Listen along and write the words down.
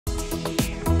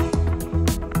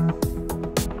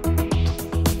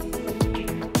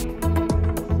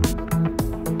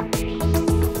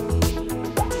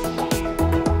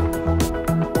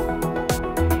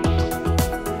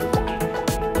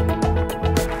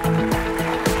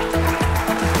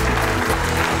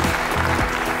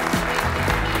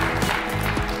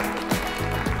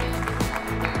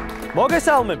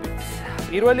მოგესალმებით.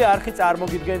 პირველი არხი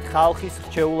წარმოგიდგენთ ხალხის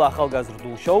რჩეულ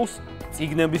ახალგაზრდულ შოუს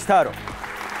წიგნების თარო.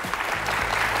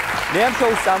 მე ამ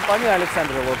შოუს წამყვანი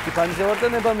ალექსანდრე ლორთქიფანიძე ვარ და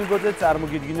ნება მიგოძეთ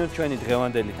წარმოგიდგინოთ ჩვენი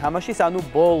დღევანდელი თამაშის, ანუ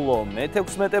ბოლო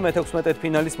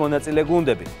მეთექვსმეტედფინალის მონაწილე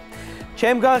გუნდები.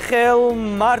 ჩემგან ხელ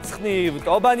მარცხნივ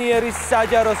ტობანიერის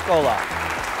საჯარო სკოლა.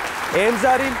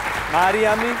 ემზარი,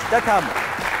 მარიამი და თამარ.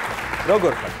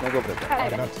 როგორ ხართ, მეგობრებო?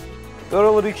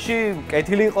 პირველ რიგში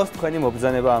კეთილი იყოს თქვენი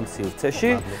მობრძანება ამ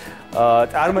სივრცეში.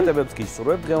 წარმატებებს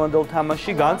გისურვებთ დღევანდელ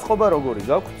თამაშში. განწყობა როგორი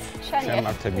გაქვთ?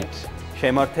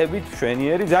 შემართებით,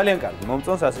 მშვენიერი, ძალიან კარგი.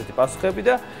 მომწონს ასეთი პასუხები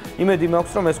და იმედი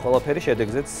მაქვს, რომ ეს ყველაფერი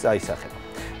შედეგზეც აისახება.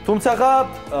 თუმცა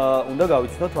უნდა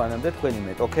გავიცნოთ მანამდე თქვენი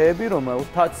მეტოქეები,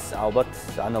 რომელთაც ალბათ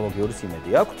ანალოგიური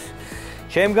იმედი აქვთ.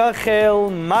 ჩემგან ხელ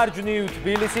მარჯვნივ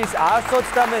თბილისის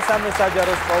 123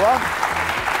 საჯარო სკოლა.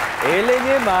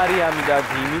 ელენე, მარიამი და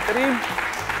დიმიტრი.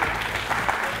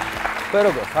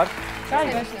 როგორ ხართ?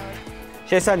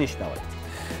 შესანიშნავად.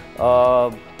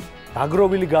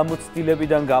 დაგროვილი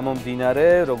გამოცდილებიდან გამომდინარე,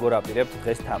 როგორ აპირებთ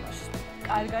დღეს თამაშს?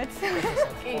 კარგად.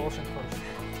 ყოველ შემთხვევაში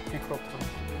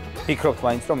ფიქრობთ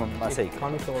მაინც რომ ასე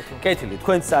იქნება. კეთილი,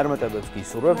 თქვენს წარმატებებს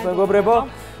გისურვებთ, მეგობრებო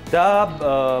და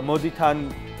მოდით ან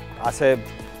ასე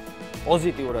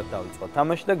პოზიტიურად დავიწყოთ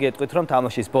თამაში და გეტყვით, რომ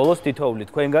თამაშის ბოლოს თითოეული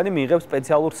თქვენგანი მიიღებს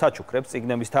სპეციალურ საჩუქრებს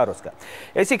წიგნების თაროსგან.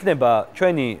 ეს იქნება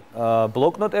ჩვენი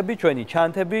ბლოკნოტები, ჩვენი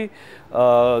ჩანთები,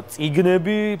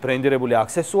 წიგნები, ბრენდირებული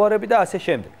აქსესუარები და ასე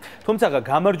შემდეგ. თუმცა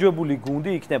გამარჯვებული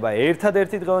გუნდი იქნება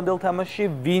ერთადერთი დღევანდელ თამაშში,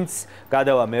 ვინც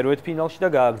გადავა მერვედფინალში და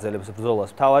გააგრძელებს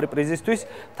ბრძოლას მთავარი პრიზისთვის.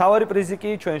 მთავარი პრიზი კი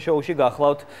ჩვენ შოუში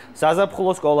გახლავთ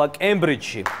საზაფხულო სკოლა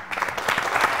კემბრიჯში.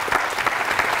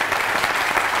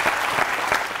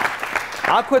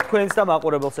 აქვე თქვენს და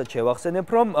მაყურებელსაც შევახსენებ,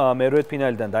 რომ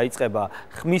მერვედფინალიდან დაიწყება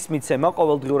ხმის მიცემა,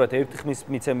 ყოველდღიურად ერთი ხმის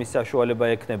მიცემის საშუალება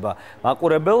ექნება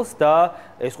მაყურებელს და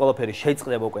ეს ყველაფერი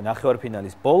შეწყდება უკვე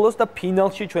ნახევარფინალის ბოლოს და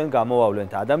ფინალში ჩვენ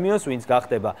გამოვავლენთ ადამიანს, ვინც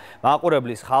გახდება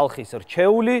მაყურებლის ხალხის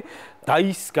რჩეული და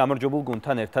ის გამარჯვებულ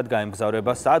გუნდთან ერთად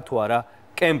გაემგზავრება სად თუ არა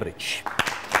კემბრიჯში.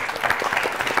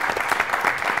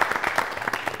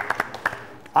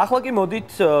 ახლა კი მოდით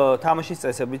თამაშის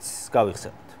წესებიც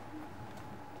გავიხსენოთ.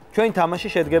 ჩვენი თამაში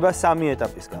შედგება 3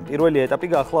 ეტაპისგან. პირველი ეტაპი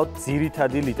გახლავთ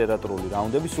ძირითადი ლიტერატურული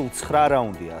რაუნდები, სულ 9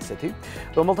 რაუნდია ასეთი,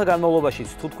 რომელთა განმავლობაში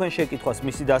თუ თქვენ შეკითხვას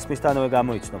მისი დასმისთანავე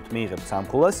გამოიცნობთ, მიიღებთ 3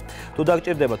 ქულას, თუ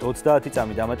დაგჭირდებათ 30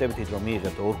 წამი დამატებითით, რომ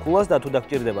მიიღებთ 2 ქულას და თუ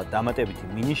დაგჭირდებათ დამატებითი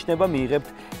მინიშნება, მიიღებთ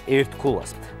 1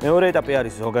 ქულას. მეორე ეტაპი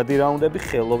არის ზოგადი რაუნდები,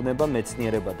 ხელოვნება,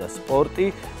 მეცნიერება და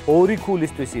სპორტი. 2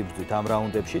 ქულისთვის იბრძვით ამ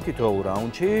რაუნდებში, თითოეულ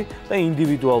რაუნდში და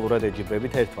ინდივიდუალურად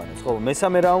ეჯიბრებით ერთმანეთს. ხოლო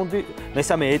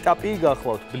მესამე ეტაპი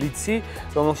გახლავთ ბლიცი,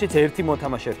 რომელშიც ერთი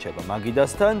მოთამაშე რჩება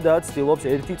მაგიდასთან და ცდილობს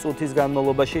 1 წუთის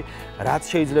განმავლობაში რაც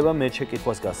შეიძლება მეტ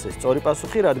შეკითხვას გასცეს სწორი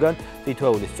პასუხი, რადგან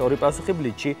თითოეული სწორი პასუხი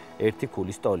ბლიცში 1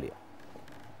 ქულის ტოლია.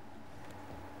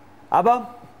 აბა,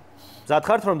 მზად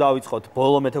ხართ რომ დავიწყოთ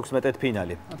ბოლო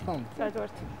მეთექვსმეტედფინალი?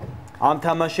 ამ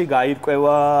თამაში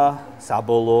გაირკვევა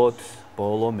საბოლოოდ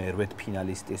ბოლო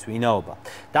მერვედფინალისტის ვინაობა.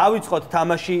 დავიწყოთ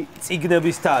თამაში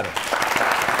წიგნების თარო.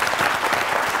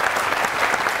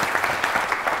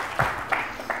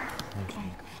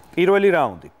 პირველი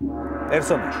რაუნდი.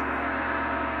 პერსონაჟი.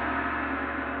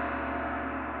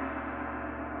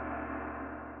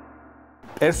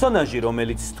 პერსონაჟი,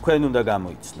 რომელიც თქვენ უნდა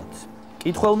გამოიცნოთ.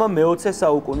 კითხველმა მე-20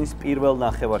 საუკუნის პირველ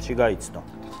ნახევარში გაიცნო,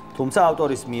 თუმცა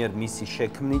ავტორის მიერ მისი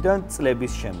შექმნიდან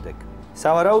წლების შემდეგ.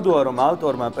 სავარაუდოა, რომ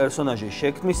ავტორმა პერსონაჟის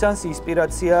შექმნისას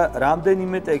ინსპირაცია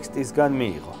რამდენიმე ტექსტისგან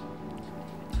მიიღო.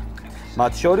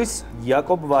 მათ შორის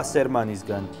იაკობ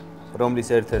ვასერმანისგან, რომლის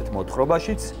ერთ-ერთ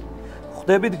მოთხრობაშიც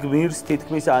ხვდებით გმირს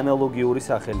თითქმის ანალოგიური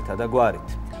სახელითა და გვარით.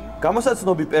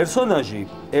 გამოსაცნობი პერსონაჟი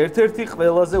ერთ-ერთი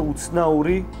ყველაზე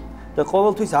უცნაური და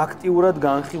ყოველთვის აქტიურად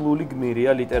განხილული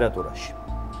გმირია ლიტერატურაში.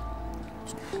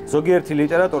 ზოგიერთი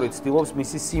ლიტერატორი ცდილობს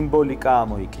მისი სიმბოლიკა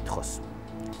ამოიკითხოს.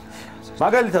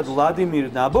 მაგალითად, ვლადიმირ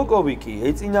ნაბოკოვი კი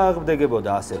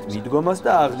ეწინააღმდეგებოდა ასეთ მიდგომას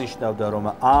და აღნიშნავდა, რომ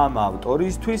ამ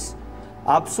ავტორისთვის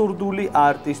აბსურდული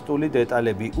არტისტული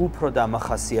დეტალები უფრო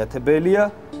დამახასიათებელია,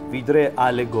 ვიდრე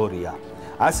ალეგორია.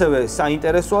 ასევე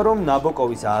საინტერესოა, რომ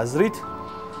ნაბოკოვის აზრით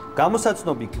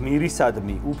გამოსაცნობი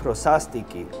გმირისადმი უფრო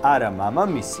სასტიკი არა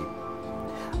მამამისი,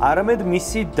 არამედ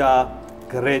მისი და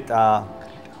გრეტა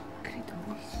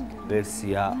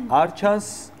ვერსია არ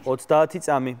ჩანს 30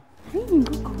 წამი.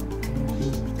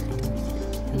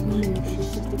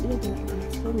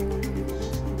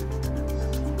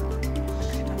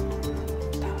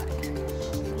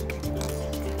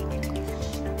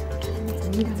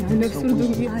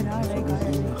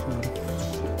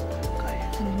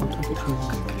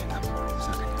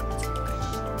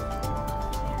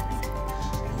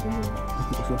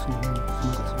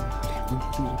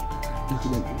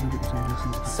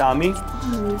 სამი,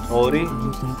 ორი,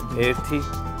 ერთი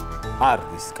არ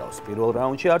ისკავს პირველ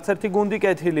რაუნდში არც ერთი გუნდი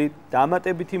კეთილი,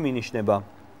 დამატებითი მინიშნება.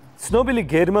 ცნობილი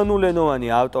გერმანულენოვანი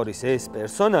ავტორის ეს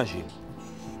პერსონაჟი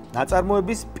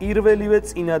ნაწარმოების პირველივე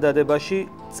წინადადებაში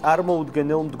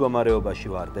წარმოუდგენელ მდგომარეობაში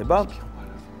ვარდება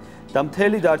და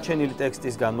მთელი დარჩენილი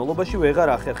ტექსტის განმავლობაში ვეღარ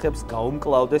ახერხებს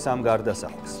გაუმკლავდეს ამ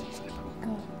გარდასახვას.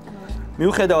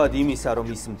 მიუხედავად იმისა, რომ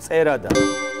ის მწერა და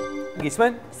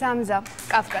გისმენ? ზამზა,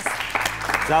 კაფკას.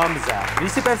 ზამზა,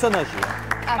 მისი პერსონაჟია?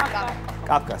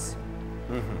 კაფკასი.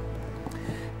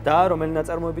 და რომელი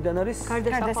ნაწარმოებიდან არის?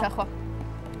 გარდასახვა.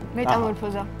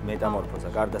 მეტამორფოზა. მეტამორფოზა,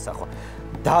 გარდასახვა.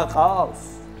 დაყავს?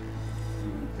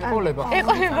 ეყოლება.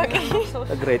 ეყოლება კი.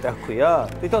 და გრეტა ქვია?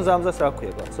 თვითონ ზამზას რა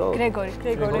ქვია გახსო? გრეგორი.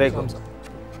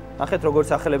 ნახეთ როგორ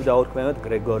სახელები დაურქმევათ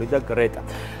გრეგორი და გრეტა.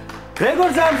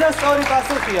 გრეგორ ზამზას სწორი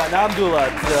პასუხია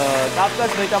ნამდვილად.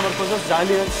 კაფკას მეტამორფოზას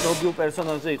ძალიან ცნობილ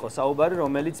პერსონაჟზე იყო საუბარი,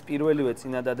 რომელიც პირველივე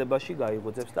წინადადებაში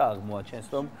გაიგოძებს და აღმოაჩენს,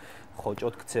 რომ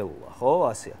ხოჭოდ ქცეულა, ხო?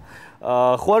 ასეა.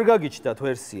 ხო არ გაგიჩნდათ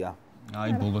ვერსია?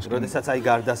 აი ბოლოს როდესაც აი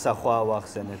გარდასახვა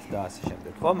ვახსენეთ და ასე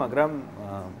შემდეგ, ხო, მაგრამ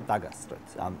დაგასწრეთ.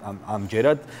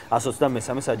 ამჯერად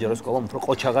 123 საჯარო სკოლამ უფრო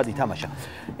ყოჩაღად ითამაშა.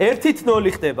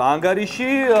 1-0 ხდება ანგარიში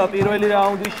პირველი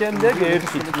რაუნდის შემდეგ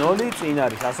 1-0 წინ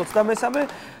არის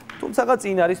 123, თუმცა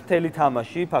წინ არის მთელი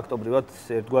თამაში, ფაქტობრივად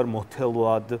ერთგვარ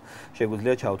მოთელვად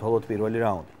შეგვიძლია ჩავთვალოთ პირველი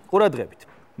რაუნდი. ყურადღებით.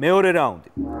 მეორე რაუნდი.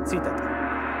 ციტატა.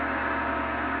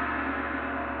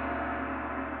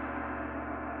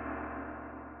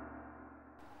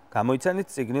 გამოიცანით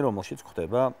წიგნი, რომელშიც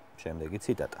გვხვდება შემდეგი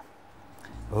ციტატა.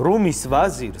 რუმის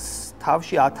ვაზირს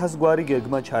თავში 1000 გვარი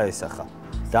გეგმა ჩაესახა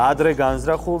და ადრე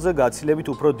განზრახულზე გაცილებით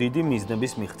უფრო დიდი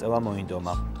მიზნების მიღწევა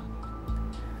მოინდომა.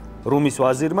 რუმის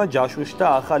ვაზირმა ჯაშუშთა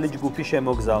ახალი ჯგუფი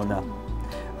შემოგზავნა.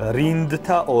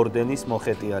 რინდთა ორდენის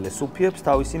მოხეტიალე სუფიებს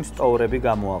თავისი მსტოვრები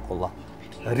გამოაყოლა.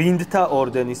 რინდთა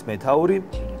ორდენის მეთაური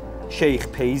შეიხ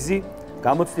ფეიზი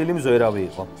გამოცდილი მზვერავი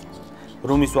იყო.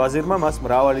 რუმის ვაზირმა მას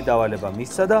მრავალი დავალება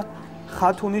მისცა და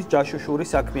ხათუნის ჯაშუშური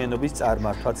საქმიანობის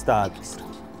წარმართვაც დააკისრა.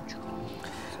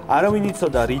 არავინ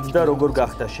იცოდა რით და როგორ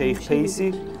გახდა შეიხ ფეიზი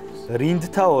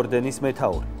რინდთა ორდენის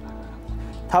მეთაური.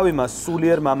 თავი მას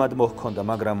სულიერ მამად მოჰქონდა,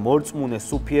 მაგრამ მორწმუნე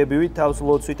სუფიებივი თავს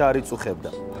ლოცვით არ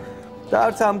იწუხებდა და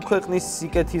არც ამ ქვეყნის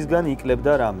სიკეთისგან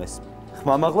იკლებდა რამეს.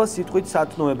 ხმამაღლა სიტყვით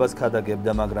სათნოებას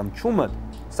ქადაგებდა, მაგრამ ჩუმად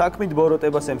საქმით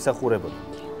ბოროტებას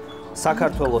ემსახურებოდა.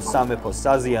 საქართველოს სამეფოს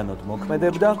საზიანოდ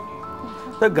მოქმედებდა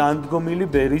და განდგომილი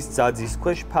ბერის ძაძის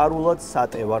ქვეშ ფარულად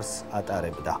სატევარს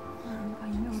ატარებდა.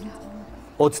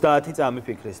 30 წამი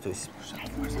ფიქრისთვის.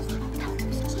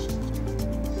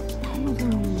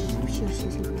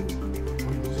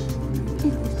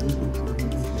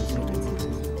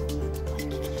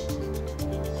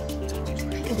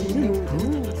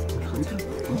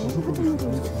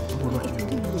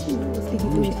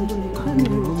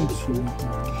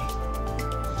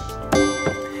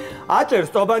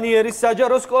 აჭერს ტობანიერის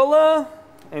საჯარო სკოლა,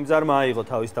 ემზარმა აიღო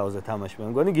თავის თავზე თამაში, მე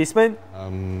მგონი, გისმენ?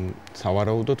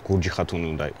 სავარაუდოდ გურჯი ხათუნი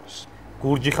უნდა იყოს.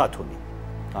 გურჯი ხათუნი.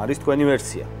 არის თქვენი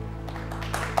ვერსია.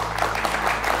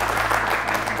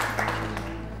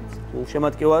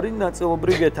 გულშემატკივარი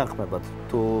ნაწილობრივ გეთანხმებათ,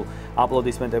 თუ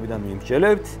აპლოდისმენტებიდან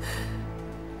მიმსჯელებთ.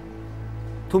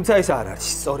 თუმცა ეს არ არის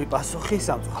სწორი პასუხი,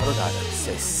 სამწუხაროდ არ არის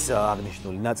ეს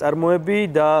აღნიშნული ნაწარმოები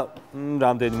და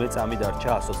რამდენიმე წამი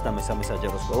დარჩა 123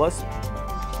 საჯარო სკოლას.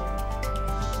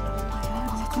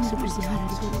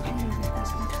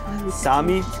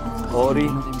 სამი, ორი,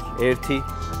 ერთი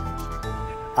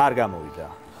არ გამოვიდა.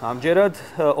 ამჯერად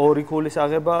 2 ქულის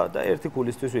აღება და 1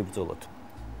 ქულისთვის ვიბრძოლოთ.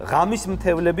 ღამის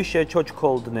მთევლები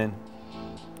შეჩოჩქოლდნენ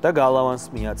და გალავანს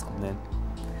მიაწყდნენ.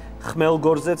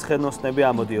 ხმელგორზე ცხენოსნები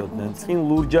ამოდიოდნენ, წინ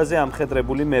ლურჯაზე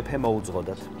ამხედრებული მეფე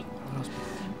მოუძღოდათ.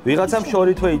 ვიღაცამ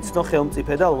შორითვე იცნო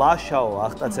ხელმწიფე და ლაშაო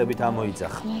აღტაცებით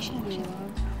ამოიძახა.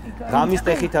 ღამის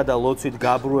ტეხითა და ლოცვით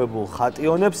გაბრუებულ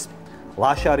ხატიონებს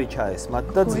ლაშარი ჩაესმათ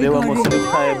და ძლევამოსილი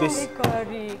ხაების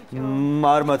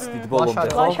მარმაცდით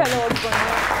ბოლომდე.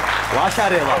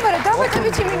 ლაშარელა. მაგრამ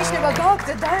დამატებითი მინიშნება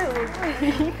გააგზა დაელო.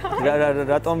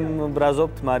 რატომ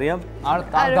ბრაზობთ მარიამ? არ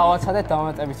დავაცადეთ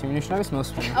დამატებითი მინიშნების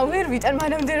მოსვლა. ვერ ვიტან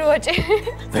მანამდე რო აჭერი.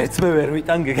 ვერც მე ვერ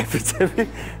ვიტან გეგეფიცები.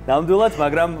 ნამდვილად,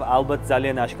 მაგრამ ალბათ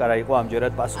ძალიან აშკარა იყო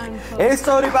ამჯერად პასუხი. ეს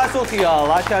სწორი პასუხია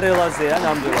ლაშარელაზეა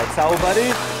ნამდვილად საუბარი.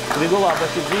 გრიგოლ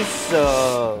აბაშიძის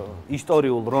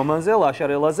ისტორიულ რომანზე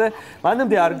ლაშარელაზე.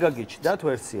 მანამდე არ გაგიჩნდათ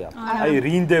ვერსია. აი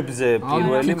რინდებზე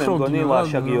პირველი მე მგონი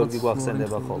ლაშა გიორგი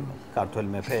გვახსენდება ხოლმე. ქართველი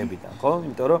მეფეებიდან, ხო?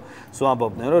 იმიტომ რომ სულ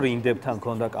ამბობდნენ, რომ რინდებთან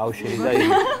ქონდა კავშირი და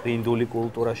რინდული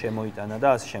კულტურა შემოიტანა და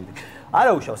ასე შემდეგ.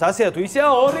 არა უშავს, ასეა თუ ისეა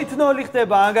 2-0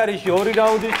 ხდება ანგარიში 2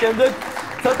 რაუნდის შემდეგ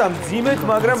ცოტა მძიმედ,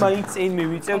 მაგრამ მაინც წინ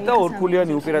მივიწევთ და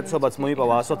ორქულიანი უპირატესობაც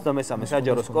მოიპოვა 123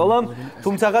 საჯარო სკოლამ,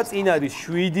 თუმცა წინ არის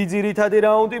 7 ძირითადი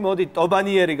რაუნდი, მოდით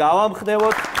ტობანიერი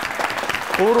გავამხნევოთ.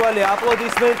 ხურვალი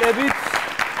აპლოდისმენტებით.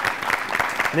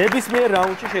 ნებისმიერ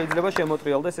რაუნდში შეიძლება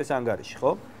შემოტრიალდეს ეს ანგარიში,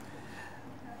 ხო?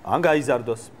 ან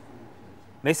გაიზარდოს.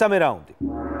 მესამე რაუნდი.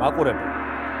 მაყურებელი.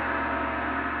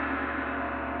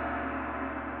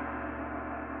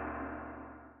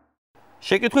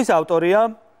 შეკითხვის ავტორია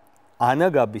ანა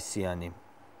გაბისიანი.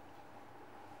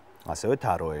 ასევე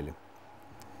თაროელი.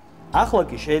 ახლა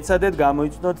კი შეეცადეთ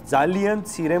გამოიცნოთ ძალიან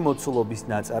მცირე მოცულობის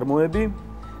ნაწარმოები,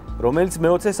 რომელიც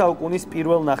მე-20 საუკუნის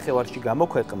პირველ ნახევარში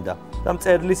გამოქვეყნდა და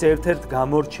მწერლის ერთ-ერთ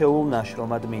გამორჩეულ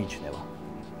ნაშრომად მიიჩნევა.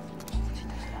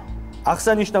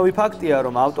 აღსანიშნავი ფაქტია,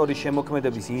 რომ ავტორის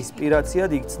შემოქმედების ინსპირაციად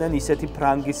იქცნენ ისეთი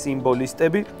ფრანგი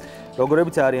სიმბოლისტები,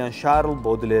 როგორებიც არიან შარლ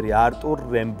ბოდლერი, არტურ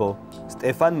რემბო,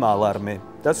 სტეფან მალარმე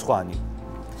და სხვანი.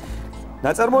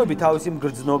 ნაწარმოები თავისი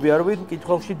მგრძნობიარობით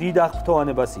მკითხველში დიდ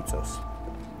აღფრთოვანებას იწვევს.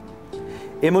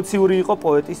 ემოციური იყო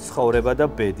პოეტის ცხოვრება და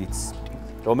ბედიც,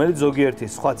 რომელიც ზოგიერთი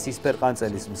სხვა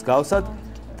ცისფერყანწელის მსგავსად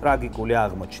ტრაგიკული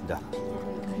აღმოჩნდა.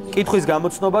 კითხვის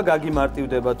გამოცნობა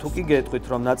გაგიმარტივდება თუ კი გეტყვით,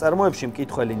 რომ ნაწარმოებში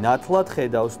მკითხველი ნათლად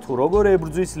ხედავს თუ როგორ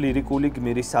ებრძვის ლირიკული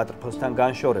გმირის სატრფოსთან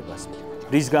განშორებას,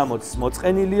 რის გამოც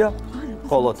მოწყენილია,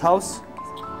 ხოლო თავს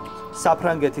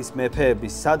საფრანგეთის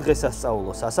მეფეების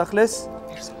სადღესასწაულო სასახლეს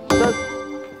და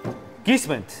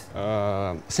გისმენთ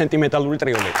სენტიმენტალური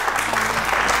ტრიოლეტი.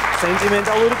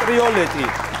 სენტიმენტალური ტრიოლეტი.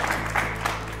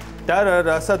 და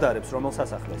რას ადარებს, რომელ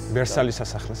სასახლეს? ვერსალის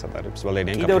სასახლეს ადარებს,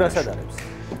 ვალერიან კიდევ რას ადარებს?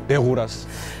 ბეღურას.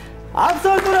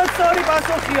 აბსოლუტურად სწორი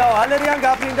პასუხია. ვალერიან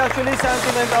გაფრინდაშვილის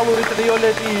სენტიმენტალური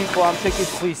ტრიოლეტი იყო ამ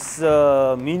შეკითხვის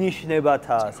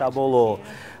მინიშნებათა საბოლოო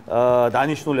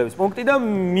დანიშნულების პუნქტი და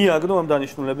მიაგნო ამ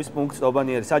დანიშნულების პუნქტს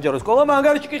ტობანიერის საჯარო სკოლამ.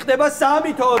 ანგარიში კი ხდება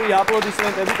 3-2,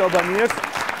 აპლოდისმენტები ტობანიერს.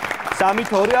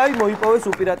 3-2, აი მოიპოვეს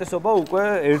უპირატესობა უკვე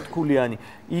ერთქულიანი.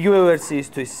 იგივე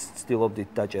ვერსიისთვის ცდილობდით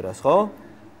დაჭერას, ხო?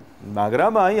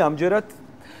 მაგრამ აი ამჯერად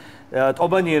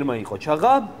ტობანიერმა იყო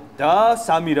ჩაღა და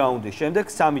 3 რაუნდის შემდეგ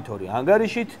 3-2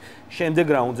 ანგარიშით შემდეგ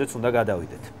რაუნდზეც უნდა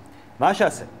გადავიდეთ.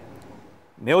 მაშასე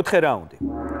მეოთხე რაუნდი.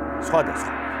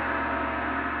 სხვადასხვა.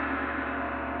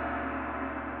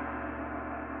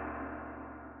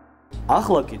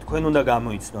 ახლა კი თქვენ უნდა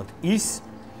გამოიცნოთ ის,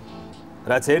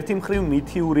 რაც ერთი მხრივ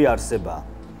მითიური არსებაა,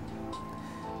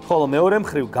 ხოლო მეორე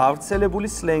მხრივ გავრცელებული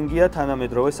სლენგია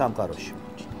თანამედროვე სამყაროში.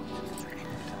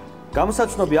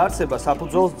 გამოსაცნობი არსება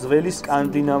საფუძველს ძველი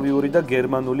სკანდინავიური და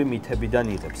გერმანული მითებიდან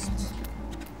იღებს.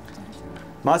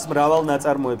 მას მრავალ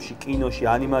ნაწარმოებში, კინოში,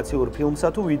 ანიმაციურ ფილმსა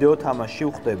თუ ვიდეო თამაშში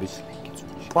ვხვდებით.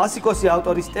 კლასიკოსი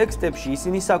ავტორის ტექსტებში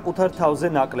ისინი საკუთარ თავზე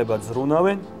ნაკლებად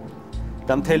ზრუნავენ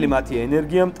და მთელი მათი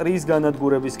ენერგია მტრის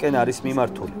განადგურებისკენ არის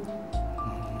მიმართული.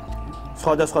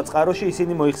 სხვადასხვა წყაროში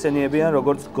ისინი მოიხსენიებიან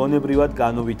როგორც გონებრივად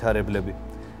განუვითარებლები,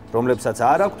 რომლებსაც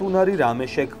არ აქვთ უნარი რამე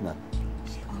შექმნან.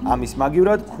 ამის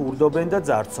მაგივრად ქურდობენ და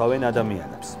ძარცვავენ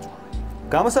ადამიანებს.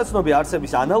 გამოსაცნობი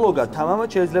არსების ანალოგად თამამად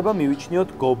შეიძლება მივიჩნიოთ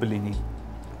გობლინი.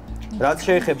 რაც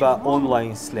შეეხება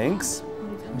ონლაინ სლენგს,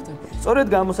 სწორედ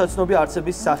გამოსაცნობი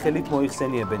არსების სახელით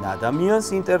მოიხსენიებენ ადამიანს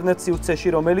ინტერნეტ სივრცეში,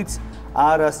 რომელიც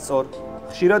არასწორ,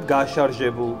 ხშირად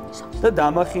გაშარჟებულ და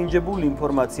დამახინჯებულ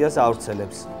ინფორმაციას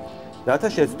ავრცელებს, რათა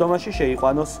შეცდომაში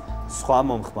შეიყვანოს სხვა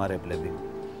მომხმარებლები.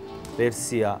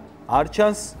 ვერსია არ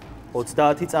ჩანს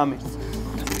 30 წამი.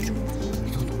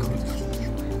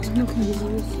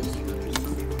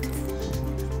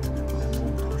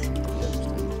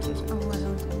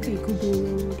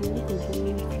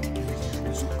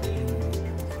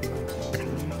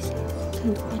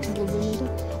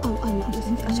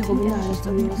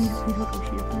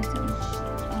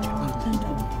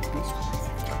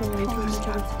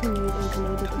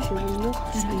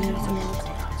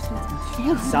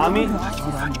 სამი,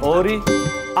 2,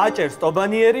 აჭერს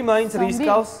ტობანიერი, მაინც რის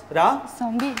გავს? რა?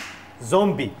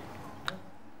 ზომბი.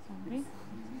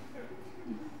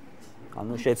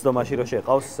 ანუ შეცდომაში რო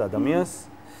შეყავს ადამიანს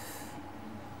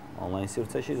ონლაინ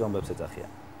სივრცეში ზომბებს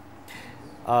ეძახიან.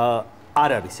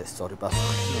 არ არის ეს სწორი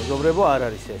პასუხი. მეგობრებო, არ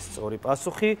არის ეს სწორი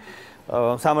პასუხი.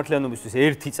 სამართლიანობისთვის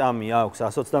 1 წამი აქვს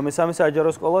 123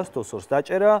 საჯარო სკოლას, თუ სურს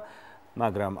დაჭერა,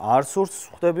 მაგრამ არ სურს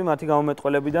ხვდები მათი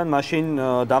გამომეტყველებიდან, მაშინ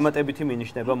დამატებითი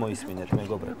მინიშნება მოისმინეთ,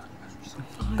 მეგობრებო.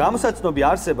 გამოსაცნობი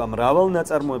არსება მრავალ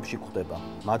ნაწარმოებში გვხვდება,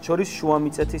 მათ შორის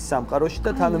შუამიწეთის სამყაროში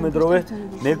და თანამედროვე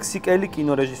მექსიკელი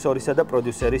კინორეჟისორისა და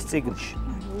პროდიუსერის წიგნში.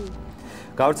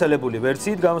 გავრცელებული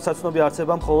ვერსიით გამოსაცნობი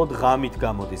არსება მხოლოდ ღამით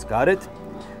გამოდის გარეთ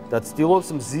და ცდილობს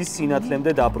მზის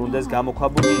სინათლემდე დაბრუნდეს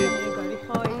გამოქვაბულში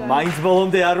მაინც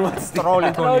ბოლომდე არ ვაცდი. ტროლი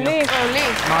ტროლი?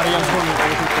 მარიამს გონი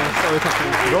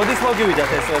როდის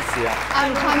მოგივიდათ ეს ვერსია?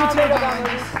 ანუ ხამით ვერ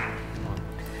გამოდის.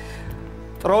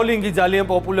 ტროლინგი ძალიან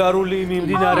პოპულარული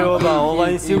მიმდინარეობა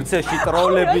ონლაინ სივრცეში,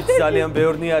 ტროლებიც ძალიან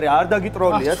ბევრნი არის. არ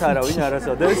დაგიტროლიათ არავინ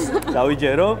არასოდეს,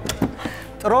 დავიჯერო.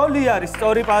 ტროლი არის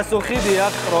სწორი პასუხი,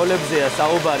 დიახ, ტროლებზეა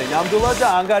საუბარი. ნამდვილად და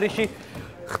ანგარიში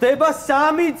ხდება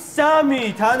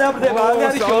 3-3, თანაბდება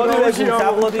ანგარიში ორივე გუნდს,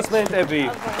 აპლოდისმენტები.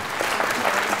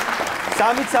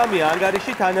 3-3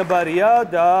 ანგარიში თანაბარია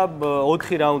და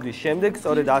 4 რაუნდის შემდეგ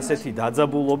სწორედ ასეთი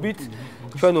დაძაბულობით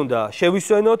ჩვენ უნდა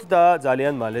შევისვენოთ და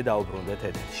ძალიან მალე დაუბრუნდეთ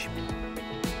ეთერში.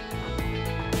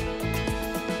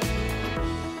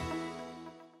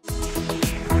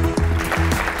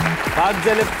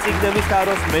 გაგრძელებთ წიგნების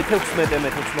თაროს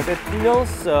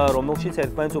მეთექვსმეტედფინალს, რომელშიც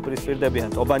ერთმანეთს უპირისპირდებიან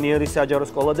ტობანიერის საჯარო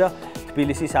სკოლა და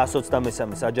თბილისის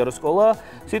 123 საჯარო სკოლა.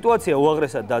 სიტუაცია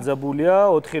უაღრესად დაძაბულია,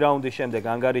 4 რაუნდის შემდეგ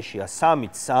ანგარიშია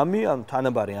 3-3, ანუ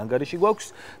თანაბარი ანგარიში გვაქვს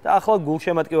და ახლა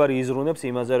გულშემატკივარი იზრუნებს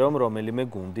იმაზე, რომ რომელიმე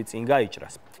გუნდი წინ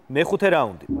გაიჭრას. მეხუთე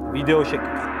რაუნდი, ვიდეო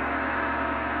შეკითხვა.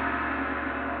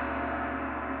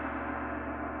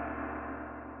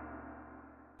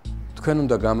 თქვენ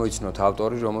უნდა გამოიცნოთ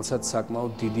ავტორი, რომელსაც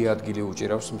საკმაოდ დიდი ადგილი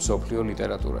უჭირავს მსოფლიო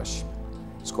ლიტერატურაში.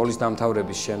 სკოლის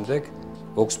დამთავრების შემდეგ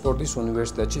ოქსფორდის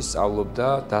უნივერსიტეტში სწავლობდა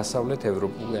დასავლეთ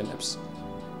ევროპულ ენებს.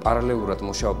 პარალელურად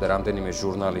მუშაობდა რამდენიმე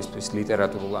ჟურნალისტვის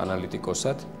ლიტერატურულ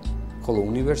ანალიტიკოსად, ხოლო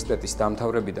უნივერსიტეტის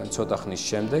დამთავრებიდან ცოტა ხნის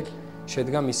შემდეგ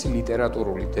შედგა მისი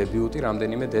ლიტერატურული დებიუტი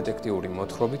რამდენიმე დეტექტიური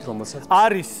მოთხრობით, რომელსაც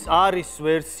არის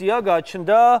ვერსია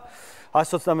გაჩნდა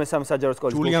 123 საჯარო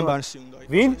სკოლის. ჯულიან ბარნსი უნდა იყოს.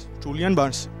 ვინ? ჯულიან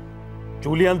ბარნსი.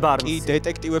 ჯულიან ბარნსი. კი,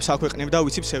 დეტექტივებს აქვეყნებდა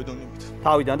ვიცი ფსევდონიმით.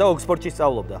 თავიდან და ოქსფორდში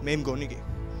სწავლობდა. მე მგონი კი.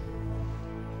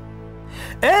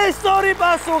 ეს სწორი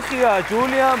პასუხია,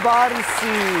 ჯულიან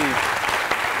ბარნსი.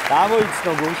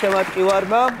 გამოიცნო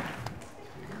გულშემატკივარმა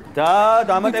და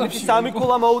დამატებითი 3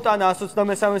 ქულა მოუტანა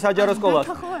 123 საჯარო სკოლას.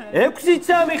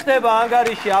 6-3 ხდება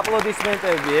ანგარიში,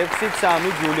 აპლოდისმენტები, 6-3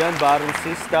 ჯულიან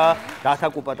ბარნსის და რათა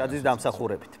კუპატაძის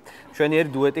დამსახურებით. ჩვენიერი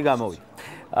დუეტი გამოვიდა.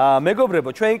 მეგობრებო,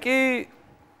 ჩვენ კი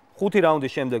 5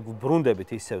 რაუნდის შემდეგ ბრუნდებით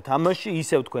ისევ თამაში,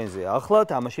 ისევ თქვენზე ახლა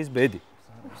თამაშის ბედი.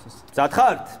 მზად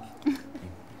ხართ?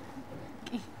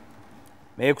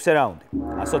 მე-6 რაუნდი,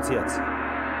 ასოციაცია.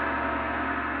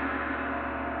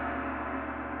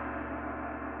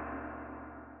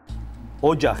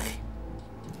 ოჯახი.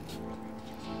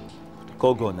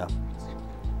 გოგონა.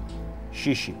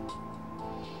 შიში.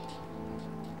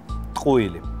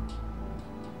 ტყუილი.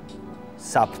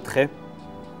 საფრთხე.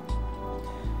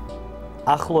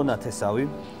 ახლონათესავი.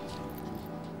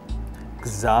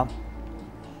 გზა.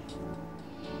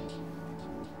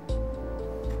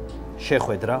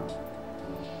 შეხვედრა.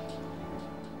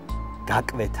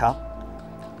 გაკვეთა.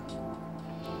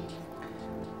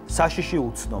 საშიში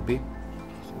უცნობი.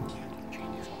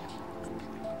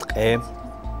 ტყე.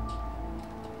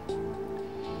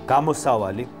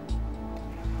 გამოსავალი.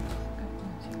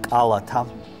 კალათა.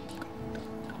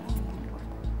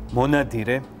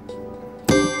 მონადირე.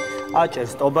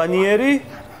 აჭერს ტობანიერი.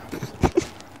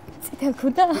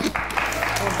 წითელქუდა.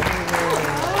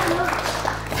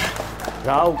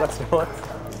 რა უკაცრავად?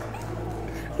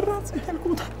 რა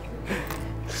წითელქუდა?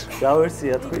 რა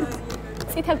ვერსია თქვით?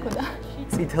 წითელქუდა.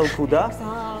 წითელქუდა?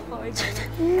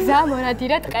 გზა,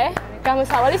 მონადირე, ტყე,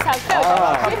 გამოსავალი, საფრთხე,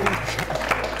 ოჯახი.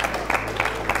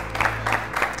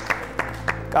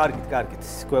 კარგით,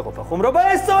 გვეყოფა ხუმრობა.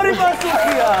 ეს სწორი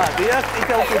პასუხია. დიახ,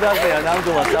 წითელქუდაზეა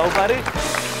ნამდვილად საუბარი.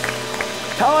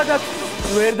 თავადაც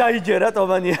ვერ დაიჯერა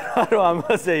ტობანიერმა, რომ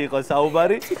ამაზე იყო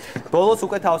საუბარი. ბოლოს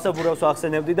უკვე თავსაბურავს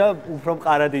ვახსენებდი და უფრო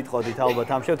მყარად იტყოდით ალბათ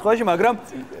ამ შემთხვევაში, მაგრამ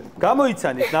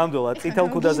გამოიცანით ნამდვილად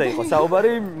წითელქუდაზე იყო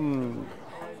საუბარი.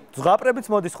 ზღაპრებიც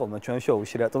მოდის ხოლმე ჩვენ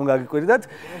შოუში, რატომ გაგიკვირდათ?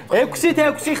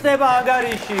 6-6 ხდება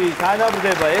ანგარიში,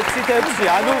 თანაბრდება 6-6,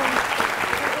 ანუ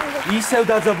ისევ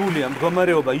დაძაბულია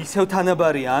მდგომარეობა, ისევ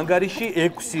თანაბარია ანგარიში,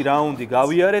 6 რაუნდი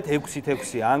გავიარეთ,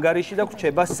 6-6 ანგარიში და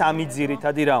გვრჩება 3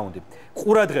 ძირითადი რაუნდი.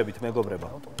 ყურადღებით მეგობრებო.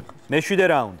 მე-7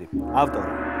 რაუნდი.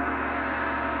 ავტორი.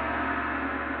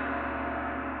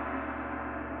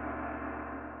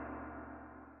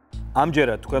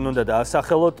 ამჯერად თქვენ უნდა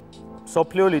დაასახელოთ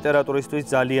მსოფლიო ლიტერატურისთვის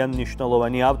ძალიან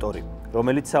მნიშვნელოვანი ავტორი,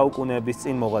 რომელიც საუკუნეების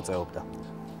წინ მოღვაწეობდა.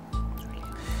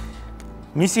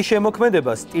 მისი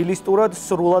შემოქმედება სტილისტურად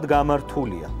სრულად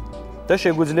გამართულია და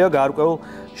შეგვიძლია გარკვეულ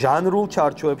ჟანრულ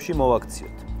ჩარჩოებში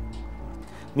მოვაქციოთ.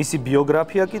 მისი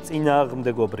ბიოგრაფია კი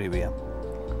წინააღმდეგობრივია.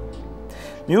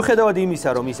 მიუხედავად იმისა,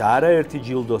 რომ ის არაერთი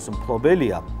ჯილდოს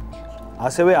მფლობელია,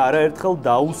 ასევე არაერთხელ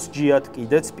დაუსჯიათ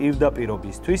კიდეც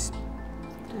პირდაპირობისთვის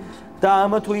და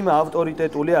ამა თუ იმ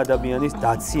ავტორიტეტული ადამიანის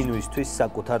დაცინვისთვის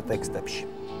საკუთარ ტექსტებში.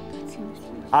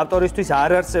 ავტორისთვის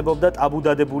არ არსებობდა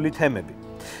ტაბუდადებული თემები.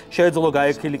 შეეძლო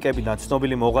გაექილიკებინა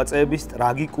ცნობილი მოღვაწეების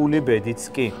ტრაგიკული ბედიც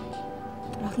კი.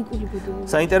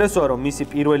 საინტერესოა, რომ მისი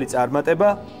პირველი წარმატება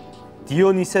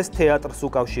დიონისეს თეატრს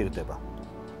უკავშირდება.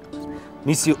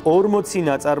 მისი 40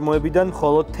 ნაწარმოებიდან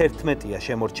მხოლოდ 11-ია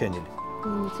შემორჩენილი.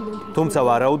 თუმცა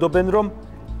ვარაუდობენ, რომ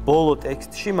ბოლო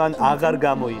ტექსტში მან აღარ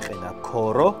გამოიყენა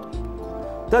ქორო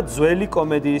და ძველი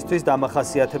კომედიისთვის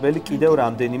დამახასიათებელი კიდევ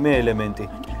რამდენიმე ელემენტი,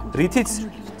 რითიც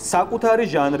საკუთარი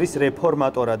ჟანრის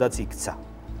რეფორმატორადაც იქცა.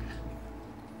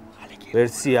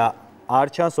 ვერსია არ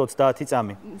ჩანს 30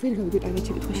 წამი. ვერ გავიდი კარგად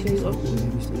შეკითხვაში რა იყო.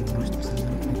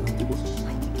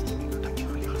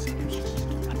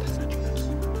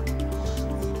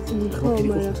 ხო,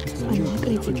 მაგრამ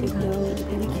კრიტიკები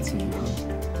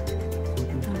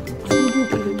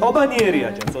ტობანიერია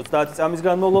ჩანს 30 წამის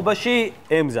განმავლობაში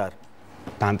ემზარ.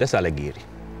 დანტეს ალეგიერი.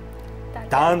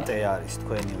 დანტე არის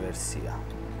თქვენი ვერსია.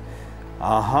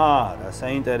 აჰა, რა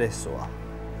საინტერესოა.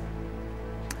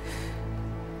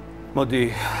 მოდი,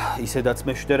 ისედაც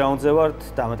მე-7 რაუნდზე ვართ,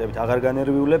 დამატებით აღარ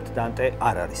განერვიულებთ, დანტე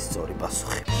არ არის სწორი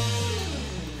პასუხი.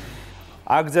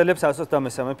 აგრძელებს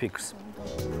 123 ფიქრს.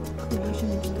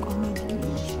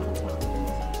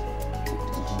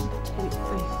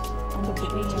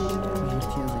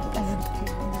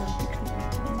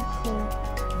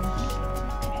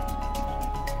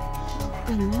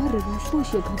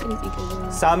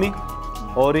 სამი,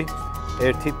 2,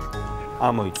 1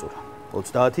 ამოიწურა.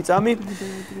 30 წამი.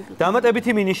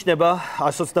 დამატებითი მინიშნება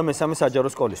 123 საჯარო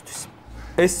სკოლისთვის.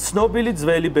 ეს ცნობილი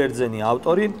ძველი ბერძენი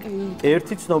ავტორი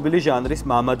ერთი ცნობილი ჟანრის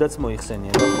მამადაც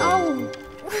მოიხსენიება.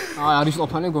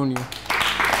 არისტოფანე გონია.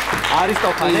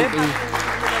 არისტოფანე?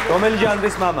 რომელი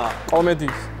ჟანრის მამა?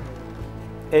 კომედიის.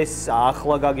 ეს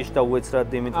ახლა გაგიშდა უეცრად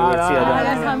დიმიტრი ვერსია და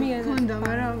არა სამიანა. ქონდა,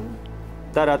 მაგრამ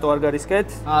და რატო არ გარისკეთ?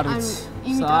 არის.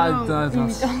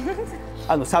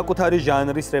 ანუ საკუთარი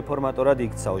ჟანრის რეფორმატორად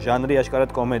იქცაო. ჟანრი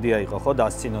აშკარად კომედია იყო, ხო?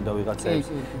 დასცინოდა ვიღაცებს.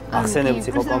 ახსენებიც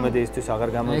იყო კომედიისთვის აღარ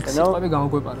გამოიყენო. ექსპები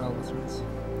გამოგვეპარა ალბათ რაც.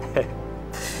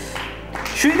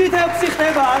 7-6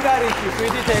 ხდება ანგარიში,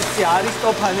 7-6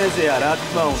 არისტოფანეზეა, რა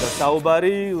თქმა უნდა,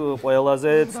 საუბარი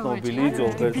ყველაზე ცნობილი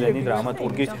ძველბერძენი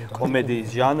დრამატურგი კომედიის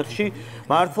ჟანრში.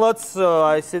 მართლაც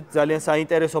ესე ძალიან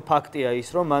საინტერესო ფაქტია ის,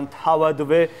 რომ მან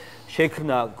თავადვე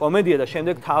შექმნა კომედია და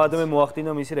შემდეგ თავადვე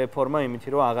მოახდინა მისი რეფორმა, იმით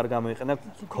რომ აღარ გამოიყენა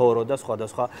ქორო და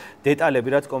სხვადასხვა დეტალები,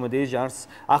 რაც კომედიის ჟანრს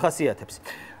ახასიათებს.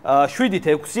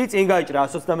 7-6 წინ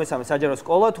გაიჭრა 123 საჯარო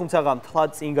სკოლა, თუმცა მთლად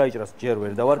წინ გაიჭრას ჯერ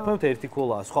ვერ დავარქმევთ, ერთი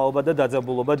ქულაა, სხვაობა და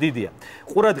დაძაბულობა დიდია.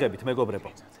 ყურადღებით, მეგობრებო.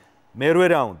 მერვე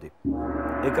რაუნდი.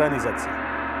 ეკრანიზაცია.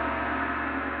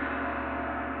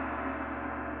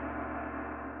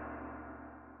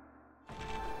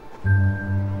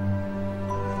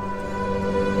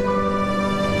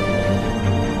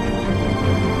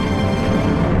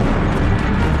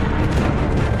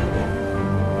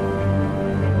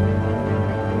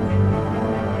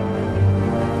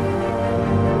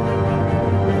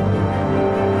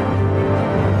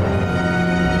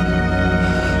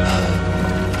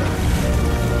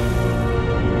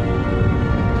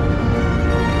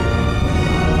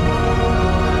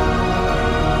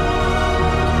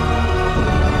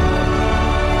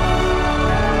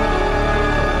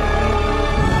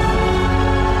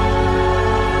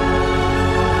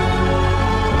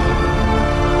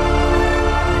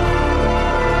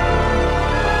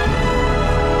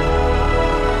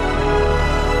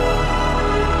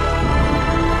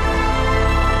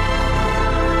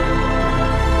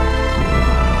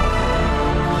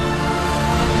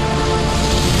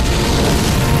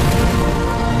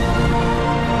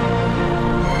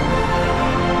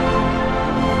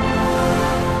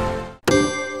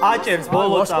 აჭერს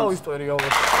ბოლო წამს. ვარსკვლავის მტერი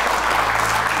ალბათ.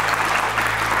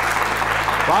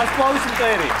 ვარსკვლავის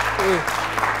მტერი.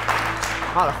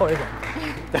 არა, ხო ეგა.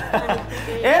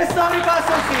 ეს სამი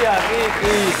პასუხია,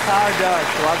 კი, საჯარო,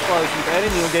 ვარსკვლავის მტერი,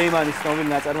 ნიუ გეიმანის ცნობილი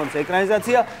ნაწარმოების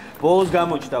ეკრანიზაცია. ბოლოს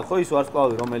გამოჩნდა ხო ის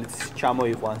ვარსკვლავი, რომელიც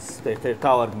ჩამოიყვანს ერთ-ერთ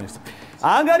თავარ გმირს.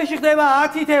 ანგარიში ხდება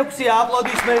 10-6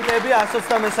 აპლოდისმენტები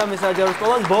 123 საჯარო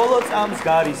სკოლას ბოლო წამს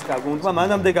გარისკა გუნდმა.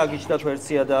 მანამდე გაგიჩნდათ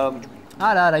ვერსია და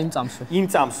არა, იმ წამსვე. იმ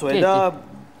წამსვე და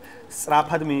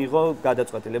სწრაფად მიიღო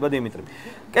გადაწყვეტილება დიმიტრი.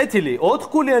 კეთილი,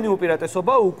 4-ქულიანი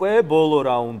უპირატესობა უკვე ბოლო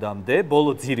რაუნდამდე,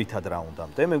 ბოლო ძირითად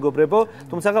რაუნდამდე, მეგობრებო,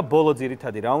 თუმცა ბოლო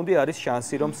ძირითადი რაუნდი არის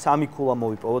შანსი, რომ 3 ქულა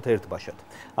მოვიპოვოთ ერთბაშად.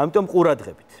 ამიტომ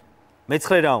ყურადღებით.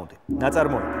 მე-9 რაუნდი,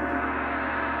 ნაწარმოები.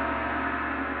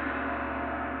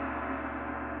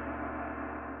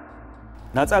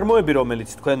 ნაწარმოები, რომელიც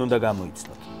თქვენ უნდა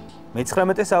გამოიცნოთ.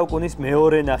 მე-19 საუკუნის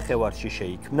მეორე ნახევარში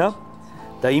შეიქმნა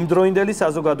და იმდროინდელი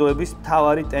საზოგადოების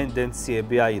მთავარი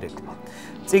ტენდენციები აირეკვა.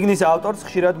 წიგნის ავტორს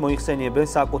ხშირად მოიხსენიებენ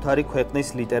საკუთარი ქვეყნის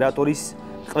ლიტერატურის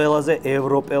ყველაზე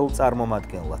ევროპელ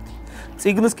წარმომადგენლად.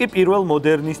 წიგნს კი პირველ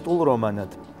მოდერნისტულ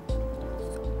რომანად.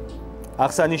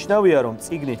 აღსანიშნავია, რომ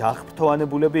წიგნით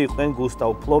აღფრთოვანებულები იყვნენ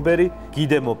გუსტავ ფლობერი,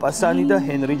 გიდე მოპასანი და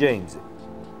ჰენრი ჯეიმზი.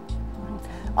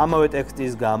 ამავე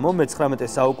ტექსტის გამო მე-19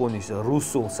 საუკუნის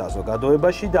რუსულ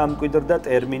საზოგადოებაში დამკვიდრდა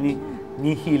ტერმინი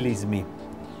ნიჰილიზმი.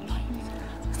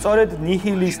 სწორედ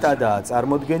ნიჰილისტადაა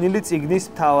წარმოდგენილი წიგნის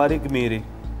მთავარი გმირი,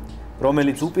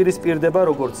 რომელიც უპირისპირდება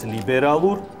როგორც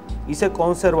ლიბერალურ, ისე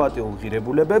კონსერვატიულ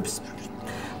ღირებულებებს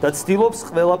და ცდილობს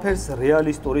ყველაფერს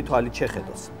რეალისტური თვალით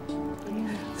შეხედოს.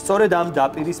 სწორედ ამ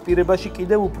დაპირისპირებაში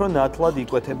კიდევ უფრო ნათლად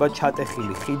იკვეთება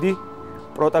ჩატეხილი ხიდი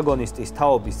პროტაგონისტის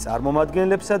თაობის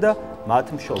წარმომადგენლებსა და მათ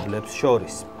მშობლებს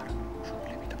შორის.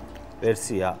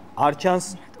 ვერსია არ ჩანს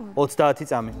 30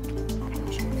 წამი.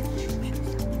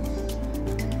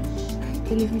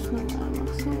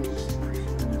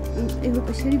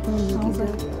 ევროპაში ბოლო კიდე.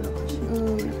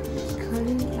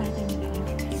 ხალი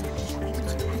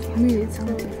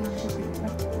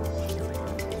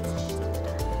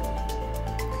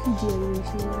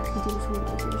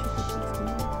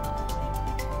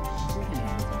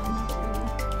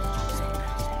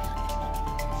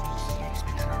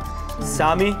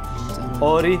სამი,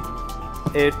 2,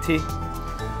 1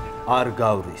 არ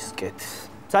გავრისკეთ.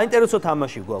 საინტერესო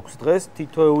თამაში გვაქვს დღეს,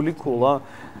 თითოეული ქულა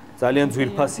ძალიან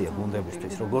ძვირფასია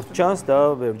გუნდებისთვის, როგორც ჩანს და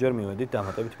ბევრჯერ მივედით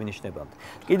დამატებით მინიშნებამდე.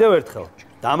 კიდევ ერთხელ,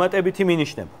 დამატებითი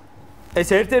მინიშნება. ეს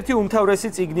ერთ-ერთი უმთავრესი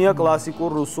წიგნია კლასიკურ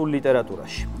რუსულ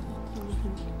ლიტერატურაში.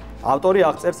 ავტორი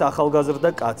აღწერს ახალგაზრდა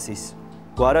კაცის,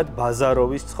 გვარად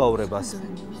ბაზაროვის ცხოვრებას,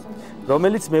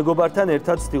 რომელიც მეგობართან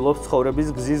ერთად ცდილობს ცხოვრების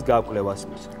გზის გაკვლევას.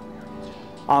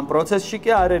 ამ პროცესში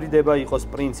კი არერიდება იყოს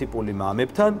პრინციპული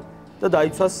მამებთან და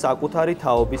დაიცვას საკუთარი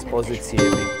თაობის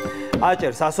პოზიციები.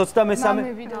 აჭერს 123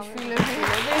 მამები და შვილები.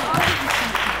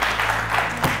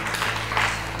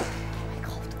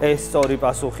 ეს სწორი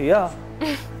პასუხია?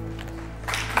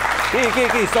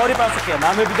 კი, სწორი პასუხია,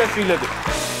 მამები და შვილები.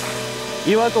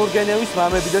 ივან ტურგენევის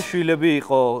მამები და შვილები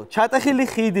იყო. ჩატეხილი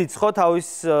ხიდიც ხო თავის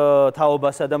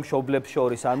თაობასა და მშობლებს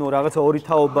შორის, ანუ რაღაც ორი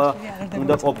თაობა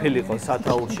უნდა ყოფილიყო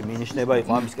სათაურში, მინიშნება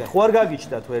იყო ამისკენ. ხო არ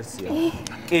გაგიჩნდათ ვერსია?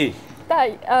 კი. და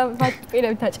მათ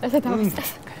პირებ დაჭრეს და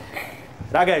დავისწრეს.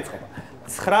 რა გაიწყობა?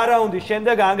 9 რაუნდის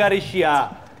შემდეგ ანგარიშია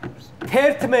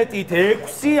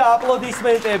 11-6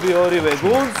 აპლოდისმენტები ორივე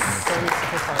გუნდს.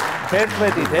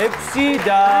 11-6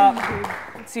 და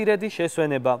მცირედი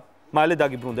შესვენება. მალე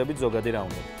დაგიბრუნდებით ზოგადი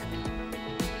რაუნდებით.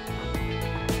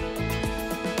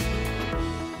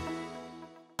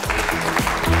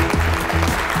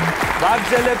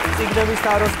 ვაგრძელებთ წიგნების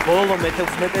თაროს ბოლო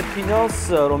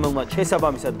მე-16 რომელმაც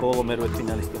შესაბამისად ბოლო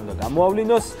მე-8 უნდა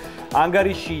გამოავლინოს.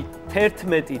 ანგარიში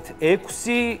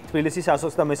 11-6 თბილისის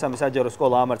 123 საჯარო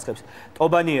სკოლა ამარცხებს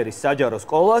ტობანიერის საჯარო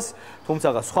სკოლას,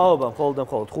 თუმცა სხვაობა მხოლოდ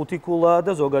 5 ქულა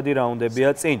და ზოგადი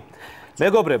რაუნდებია წინ.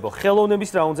 მეგობრებო,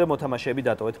 ხელოვნების რაუნდზე მოთამაშეები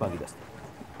დატოვეთ მაგიდასთან.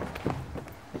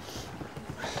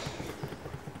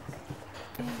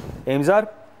 ემზარ,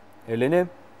 ელენე,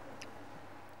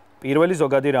 პირველი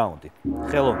ზოგადი რაუნდი.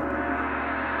 ხელოვნება.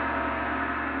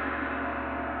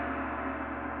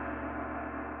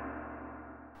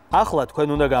 ახლა თქვენ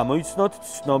უნდა გამოიცნოთ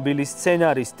ცნობილი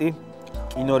სცენარისტი,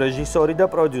 კინორეჟისორი და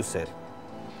პროდიუსერი,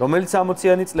 რომელიც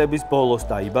 60-იანი წლების ბოლოს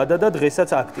დაიბადა და დღესაც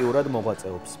აქტიურად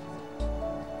მოღვაწეობს.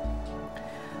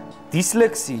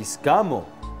 დისლექსიის გამო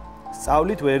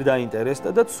სწავლით ვერ დაინტერესდა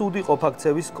და ცუდი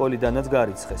ყოფაქცევის სკოლიდანაც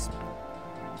გარიცხეს.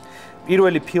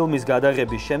 პირველი ფილმის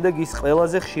გადაღების შემდეგ ის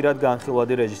ყველაზე ხშირად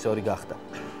განხილვადი რეჟისორი გახდა.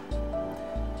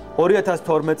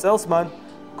 2012 წელს მან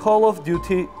Call of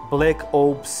Duty Black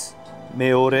Ops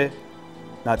მეორე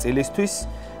ნაწილისთვის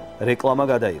რეკლამა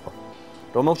გადაიღო,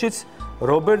 რომელშიც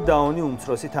რობერტ დაუნი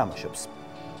უმცროსი თამაშობს.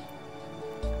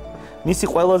 მისი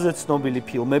ყველაზე ცნობილი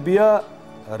ფილმებია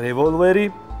რევოლვერი,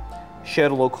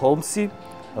 შერლოკ ჰოლმსი,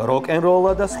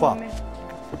 როკ-ენ-როლა და სხვა.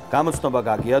 გამოცნობა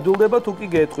გაგიადულდება, თუ კი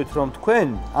გეტყვით, რომ თქვენ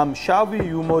ამ შავი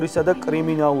იუმორისა და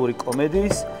კრიმინალური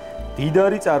კომედიის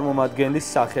დიდარი წარმომადგენლის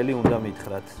სახელი უნდა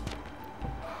მითხრათ.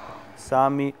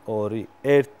 3, 2,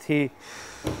 1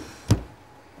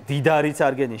 დიდარიც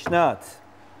არ გენიშნათ?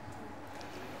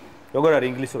 როგორ არის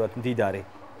ინგლისურად მდიდარი?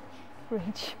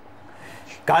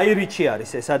 გაი რიჩი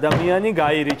არის ეს ადამიანი,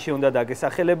 გაი რიჩი უნდა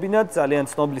დაგესახელებინათ, ძალიან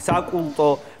ცნობილი საკულტო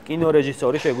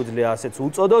კინორეჟისორი, შეგვიძლია ასეც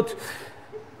უწოდოთ.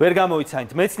 ვერ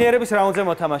გამოიცანით. მეცნიერების რაუნდზე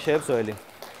მოთამაშეებს ველი.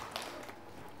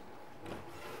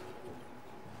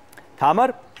 თამარ,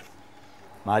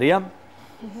 მარიამ,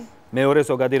 მეორე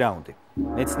ზოგადი რაუნდი.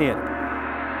 მეცნიერები.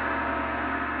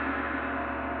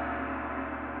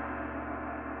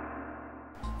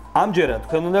 ამჯერად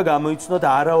თქვენ უნდა გამოიცნოთ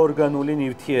არაორგანული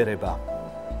ნივთიერება,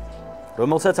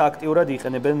 რომელსაც აქტიურად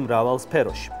იყენებენ მრავალ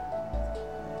სფეროში.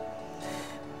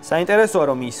 საინტერესოა,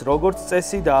 რომ ის როგორც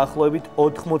წესი დაახლოებით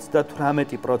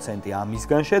 98%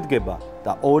 ამისგან შედგება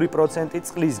და 2%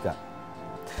 წყლისგან.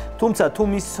 თუმცა თუ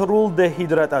მის სრულ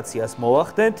დეჰიდრატაციას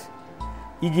მოახდენთ,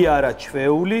 იგი არა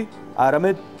ჩვეული,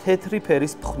 არამედ თეთრი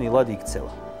ფერის ფხვნილად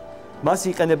იქცევა. მას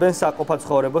იყენებენ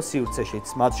საყოფაცხოვრებო სივრცეშიც,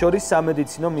 მათ შორის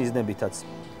სამედიცინო მიზნებითაც.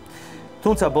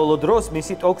 თუმცა ბოლო დროს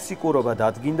მისი ტოქსიკურობა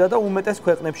დადგინდა და უმეტეს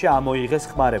ქვეყნებში ამოიღეს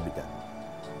ხმარებიდან.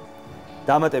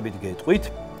 დამატებით გეტყვით,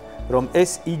 რომ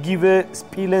ეს იგივე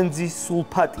სპილენძის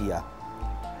სულფატია.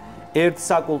 ერთ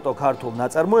საკულტო ქართულ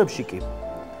ნაწარმოებში კი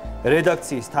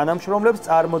რედაქციის თანამშრომლებს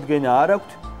წარმოდგენა არ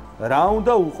აქვთ, რა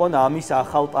უნდა უყონ ამის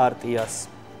ახალ პარტიას.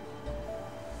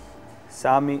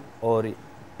 3, 2,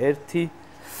 1.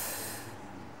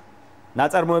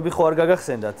 ნაწარმოები ხო არ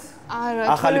გაგახსენდათ? არა,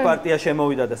 ახალი პარტია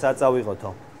შემოვიდა და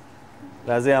საწავიღოთო.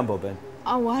 რაზე ამბობენ?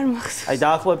 აუ, არ მახსოვს. აი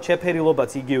დაახლოებით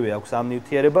შეფერილობაც იგივე აქვს ამ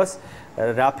ნივთიერებას,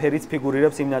 რა ფერიც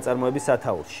ფიგურირებს იმ ნაწარმოების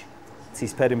სათაურში.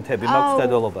 ცისფერი მთები მაქვს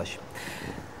ხედველობაში.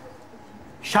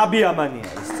 შაბიამანი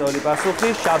არის სწორი პასუხი,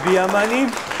 შაბიამანი.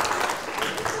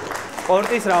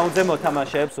 სპორტის რაუნდზე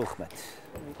მოთამაშეებს უხმეთ.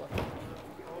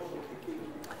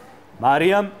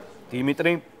 მარიამ,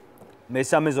 დიმიტრი,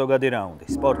 მესამე ზოგადი რაუნდი,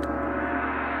 სპორტი.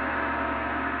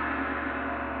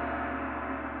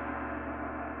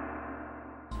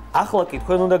 ახლა კი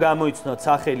თქვენ უნდა გამოიცნოთ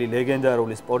სახელი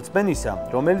ლეგენდარული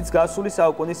სპორტსმენისა, რომელიც გასული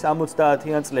საუკუნის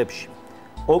 70-იან წლებში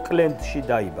ოკლენდში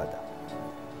დაიბადა.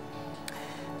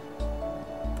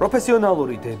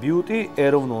 პროფესიონალური დებიუტი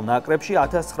ეროვნულ ნაკრებში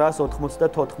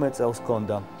 1994 წელს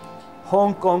ჰქონდა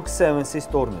Hong Kong Sevens-ის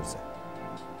ტურნირზე.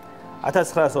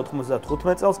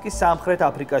 1995 წელს კი სამხრეთ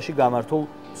აფრიკაში გამართულ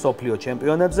მსოფლიო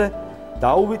ჩემპიონატზე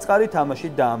დაუვიწყარი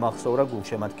თამაშით დაამახსოვრა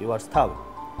გულშემატკივარს თავი.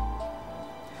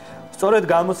 სწორედ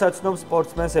გამოსაცნობ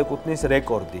სპორტსმენს ეკუთვნის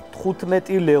რეკორდი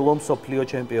 15 ლელო მსოფლიო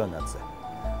ჩემპიონატზე.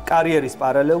 კარიერის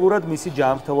პარალელურად მისი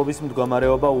ჯანმრთელობის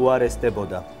მდგომარეობა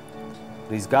უარესდებოდა,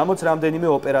 რის გამოც რამდენიმე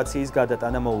ოპერაციის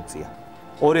გადატანა მოუწია.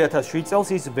 2007 წელს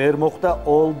ის ვერ მოხვდა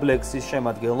All Blacks-ის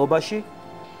შემადგენლობაში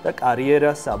და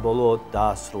კარიერა საბოლოოდ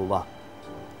დაასრულა.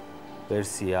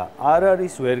 ვერსია არ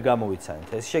არის, ვერ გამოვიცანით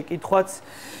ეს შეკითხვაც.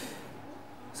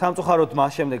 სამწუხაროდ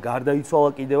მას შემდეგ გარდაიცვალა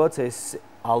კიდევაც ეს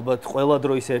ალბათ ყველა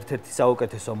დროის ერთ-ერთი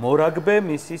საუკეთესო მორაგბე,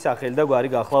 მისი სახელი და გვარი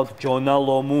გახლავთ ჯონა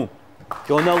ლომუ.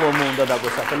 ჯონა ლომუ უნდა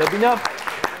დაგვესახელებინა.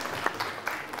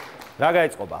 რა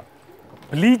გაიწყობა?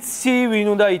 ბლიცი ვინ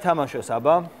უნდა ითამაშოს,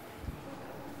 აბა?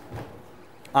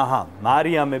 აჰა,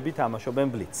 მარიამები თამაშობენ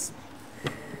ბლიცს.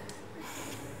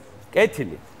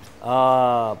 კეთილი.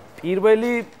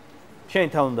 პირველი შენ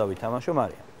თან უნდა ვითამაშო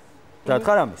მარიამ. რა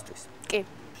ხარ ამისთვის? კი.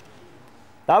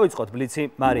 დავიწყოთ ბლიცი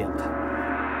მარიამთან.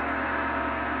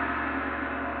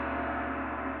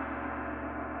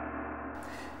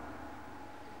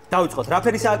 დავიწყოთ. რა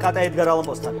ფერისაა კატა ედგარ ალან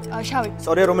პოსთან? შავი.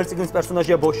 სწორია, რომელიც წიგნის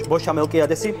პერსონაჟია ბოშა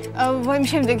მელკიადესი? ვაიმ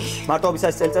შემდეგი. მარტოობის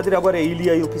წელიწადი რა გვარია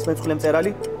ილია ილფის მეცხრე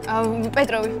მწერალი?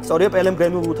 პეტროვი. სწორია, პელემ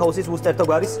გრენულ უთაუსის უსტერტო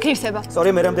გვარის? ღირსება.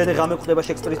 სწორია, მე რამდენი ღამე ხვდება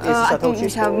შექსპირის პიესის სათაურში?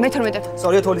 მე-12.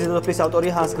 სწორია, თოლის დედოფლის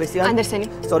ავტორია ჰანს ქრისტიან ანდერსენი.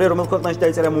 სწორია, რომელ ქვეყანაში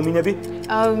დაიწერა მუმინები?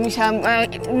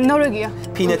 ნორვეგია.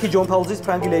 ფინეთი ჯონ ფაულზის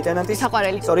ფრანგი ლეიტენანტის?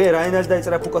 საყვარელი. სწორია, რაინას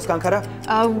დაიწერა ფუკოს კანკარა?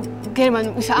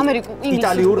 ამერიკულ, ინგლისურ.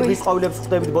 იტალიურ რის ყვავილებს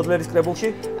ხვდებით ბოდლერის კრებულში?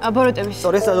 ბოროტების.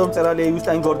 სწორია, სადომ მწერალია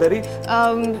იუსტაინ გორდერი?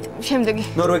 შემდეგი.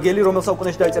 ნორვეგიელი, რომელ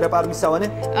საუკუნეში დაიწერა პარმის სავანე?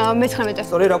 მე-19.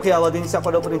 სწორია, რა ქვია ალადინის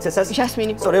საყვარელ პრინცესას?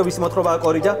 ჟასმინი. სწორია, ვის მოთხრობაა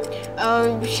კორიდა?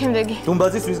 შემდეგი.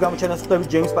 დუმბაზის ვის გამოჩენას ხვდებით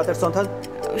ჯეიმს პატერსონთან?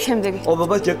 შემდეგი.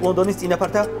 ობობას ჯეკ ლონდონის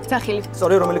წინაპართა? სახილი.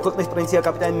 სწორია, რომელი ქვეყნის პრინცია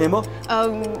კაპიტანი ნემო?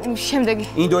 შემდეგი.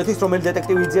 ინდოეთის რომელი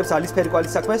დეტექტივი იძიებს ალის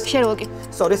ფერიკვალის საქმეს? შერლოკი.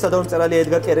 სწორია, სადავო მწერალია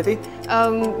ედგარ კერეტი?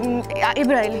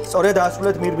 ებრაელი. სწორია,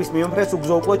 დაასრულეთ მირბის მიუმფრეს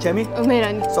უგზო-უკლო ჩემი?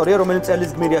 მერანი. სწორია, რომელი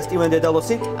წელის გმირია სტივენ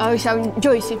დედალოსი?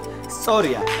 ჯოისი.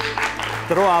 სწორია.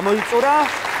 დრო ამოიწურა.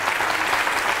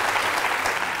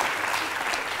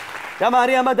 და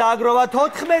მარიამა დააგროვა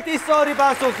 14 სწორი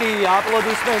პასუხი.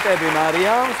 აპლოდისმენტები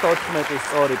მარიამს, 14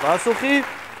 სწორი პასუხი.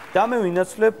 და მე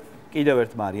ვინაცვლებ კიდევ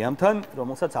ერთ მარიამთან,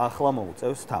 რომელსაც ახლა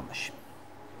მოუწევს თამაში.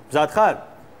 მზად ხარ?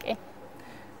 კი.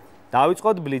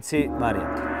 დავიწყოთ ბლიცი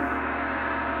მარიამთან.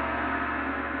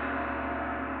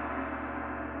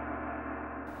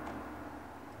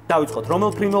 დავიწყოთ,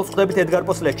 რომელ ფრინველს ხვდებით ედგარ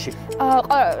პოს ლექსში?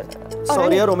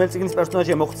 სწორია, რომელი წიგნის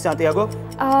პერსონაჟია მოხუცი სანტიაგო?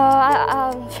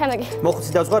 შემდეგი.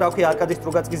 მოხუცი და ზღვა, რა ქვია არკადის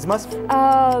სტრუგაცკის ძმას?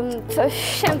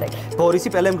 შემდეგი. ბორისი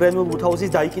პელემ გრენულ უთაუსის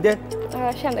დაიკიდე?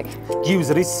 შემდეგი. ჯივს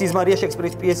რის სიზმარია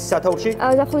შექსპირის პიესის სათაურში?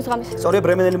 ზაფხულის ღამის. სწორია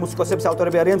ბრემენელი მუსიკოსების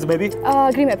ავტორები არიან ძმები?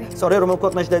 გრიმები. სწორია რომელ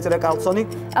ქვეყანაში დაეწერა კარლსონი?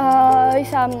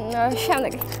 ისა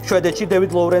შემდეგი. შვედეთში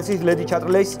დევიდ ლოურენსის ლედი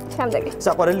ჩატრლეის? შემდეგი.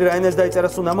 საყვარელი რაინეს დაეწერა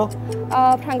სუნამო?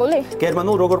 ფრანგული?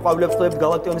 გერმანულ როგორ ყვავილებს წვდებით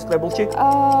გალაქტიონის კრებულში?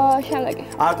 შემდეგი.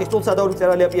 არტისტულ სადაური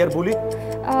მწერალია პიერ ბული?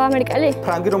 ამერიკელი?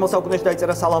 ფრანგი რომელ საუკუნეში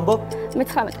დაეწერა სალამბო?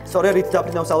 მე-19. სწორია რით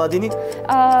დაფრინავს ალადინი?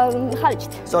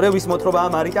 ხალიჩით. სწორია ვის მოთხრობაა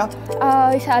მარიტა?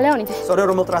 ისა ლეონიძე. სწორია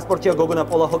რომელ ტრანსპორტშია გოგონა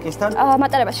პოლა ჰოკინსთან?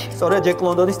 მატარებაში. სწორია ჯეკ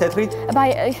ლონდონის თეთრი?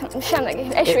 შემდეგი.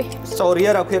 ეშვი. სწორია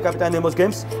რა ქვია კაპიტან ნემოს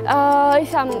გემს?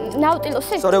 ისა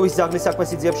ნაუტილუსი? სწორია ვის ზაგლის საქმეს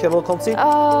იძიებს შერლოკ ჰოლმსი?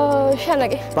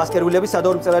 შემდეგი. ბასკერვილების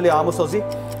სადაური მწერალია ამოს ოზი?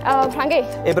 ფრანგი?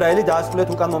 ებრაელი დაასრულეთ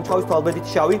უკან მომჩავის თვალბედით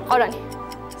შავი? ყორანი.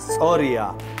 სწორია.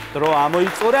 დრო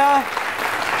ამოიწურა.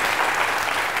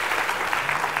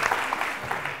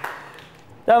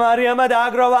 და მარიამა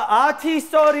დააგროვა 10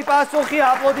 სწორი პასუხი.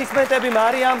 აპლოდისმენტები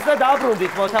მარიამს და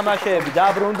დაბრუნდით მოთამაშეები,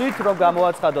 დაბრუნდით, რომ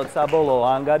გამოაცხადოთ საბოლოო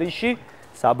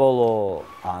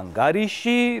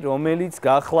ანგარიში, რომელიც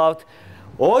გახლავთ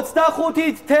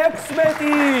 25-ით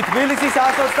 16-ით. თბილისის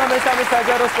 123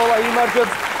 საჯარო სკოლა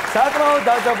იმარჯვებს საკმაოდ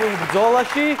დაძაბულ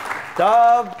ბრძოლაში და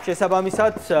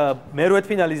შესაბამისად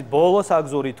მერვედფინალის ბოლოს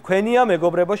აგზური თქვენია.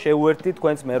 მეგობრებო, შეუერთდით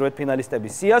თქვენს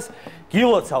მერვედფინალისტების სიას.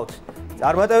 გილოცავთ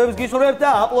წარმატებებს გისურვებთ და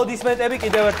აპლოდისმენტები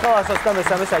კიდევ ერთხელ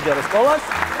 123 საჯარო სკოლას.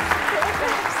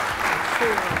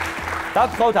 და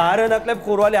გთხოვთ არანაკლებ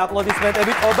ხურვალი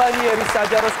აპლოდისმენტები ტობანიერის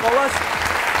საჯარო სკოლას.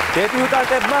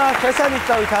 დებიუტანტებმა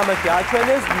შესანიშნავი თამაში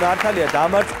აჩვენეს. მართალია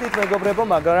დამარცხდით მეგობრებო,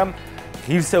 მაგრამ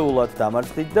ღირსეულად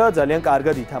დამარცხდით და ძალიან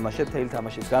კარგად ითამაშეთ მთელი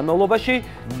თამაშის განმავლობაში.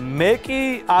 მე კი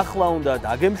ახლა უნდა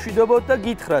დაგემშვიდობოთ და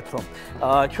გითხრათ, რომ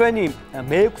ჩვენი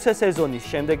მე-6 სეზონის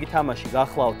შემდეგი თამაში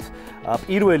გახლავთ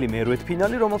პირველი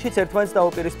მერვედფინალი, რომელშიც ერთმანეთს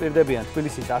დაუპირისპირდებიან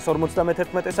თბილისის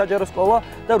 151 საჯარო სკოლა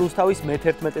და რუსთავის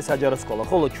მე-11 საჯარო სკოლა.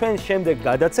 ხოლო ჩვენ შემდეგ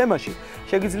გადაცემაში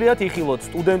შეგიძლიათ იხილოთ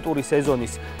სტუდენტური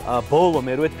სეზონის ბოლო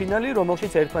მერვედფინალი,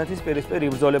 რომელშიც ერთმანეთის პირისპირ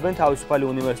იბრძოლებენ თავისუფალი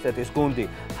უნივერსიტეტის გუნდი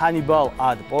ჰანიბალ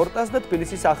ad portas და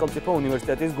თბილისის სახელმწიფო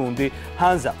უნივერსიტეტის გუნდი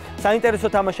ჰანზა. საინტერესო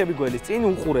თამაშები გველის წინ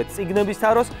უყურეთ წიგნების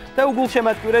თაროს და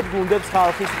უგულშემატკივრეთ გუნდებს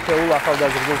ხალხის თეულ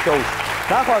ახალგაზრდულ შოუში.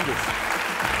 ნახვამდის.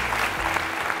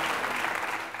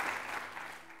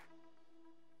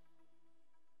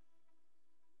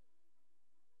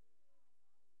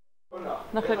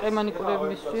 ნახე ყემანიკურები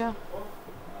მისვია.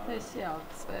 ესე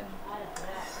აღწე.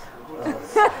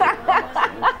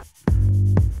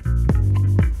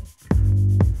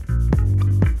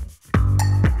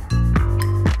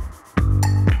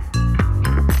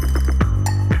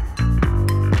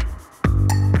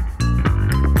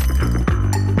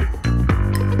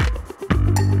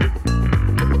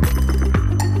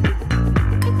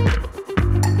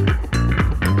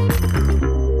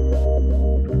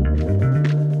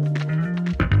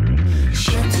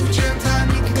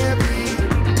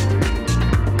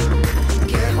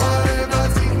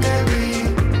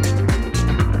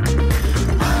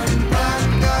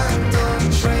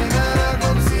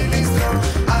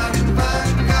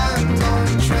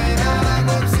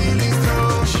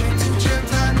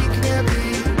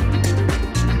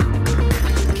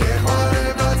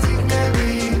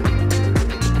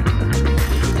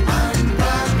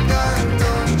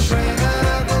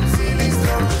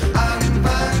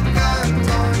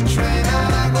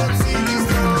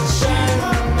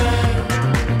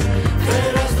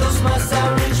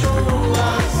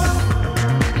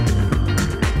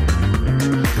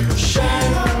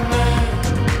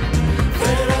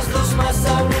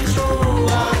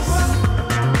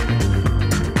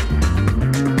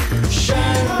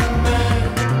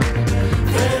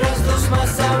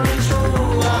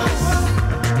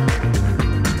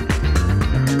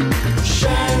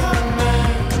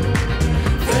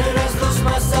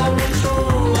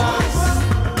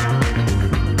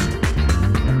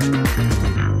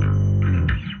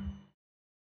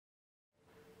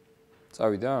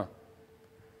 წავიდა?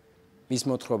 მის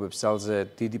მოთხრობებს ძალზე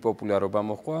დიდი პოპულარობა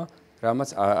მოჰყვა, რამაც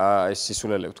ეს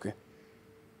სისულელე ვთქვი.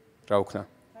 რა უქნა?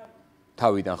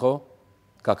 თავიდან ხო?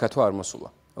 გაქათვა არ მოსულა.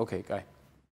 ოკეი, კაი.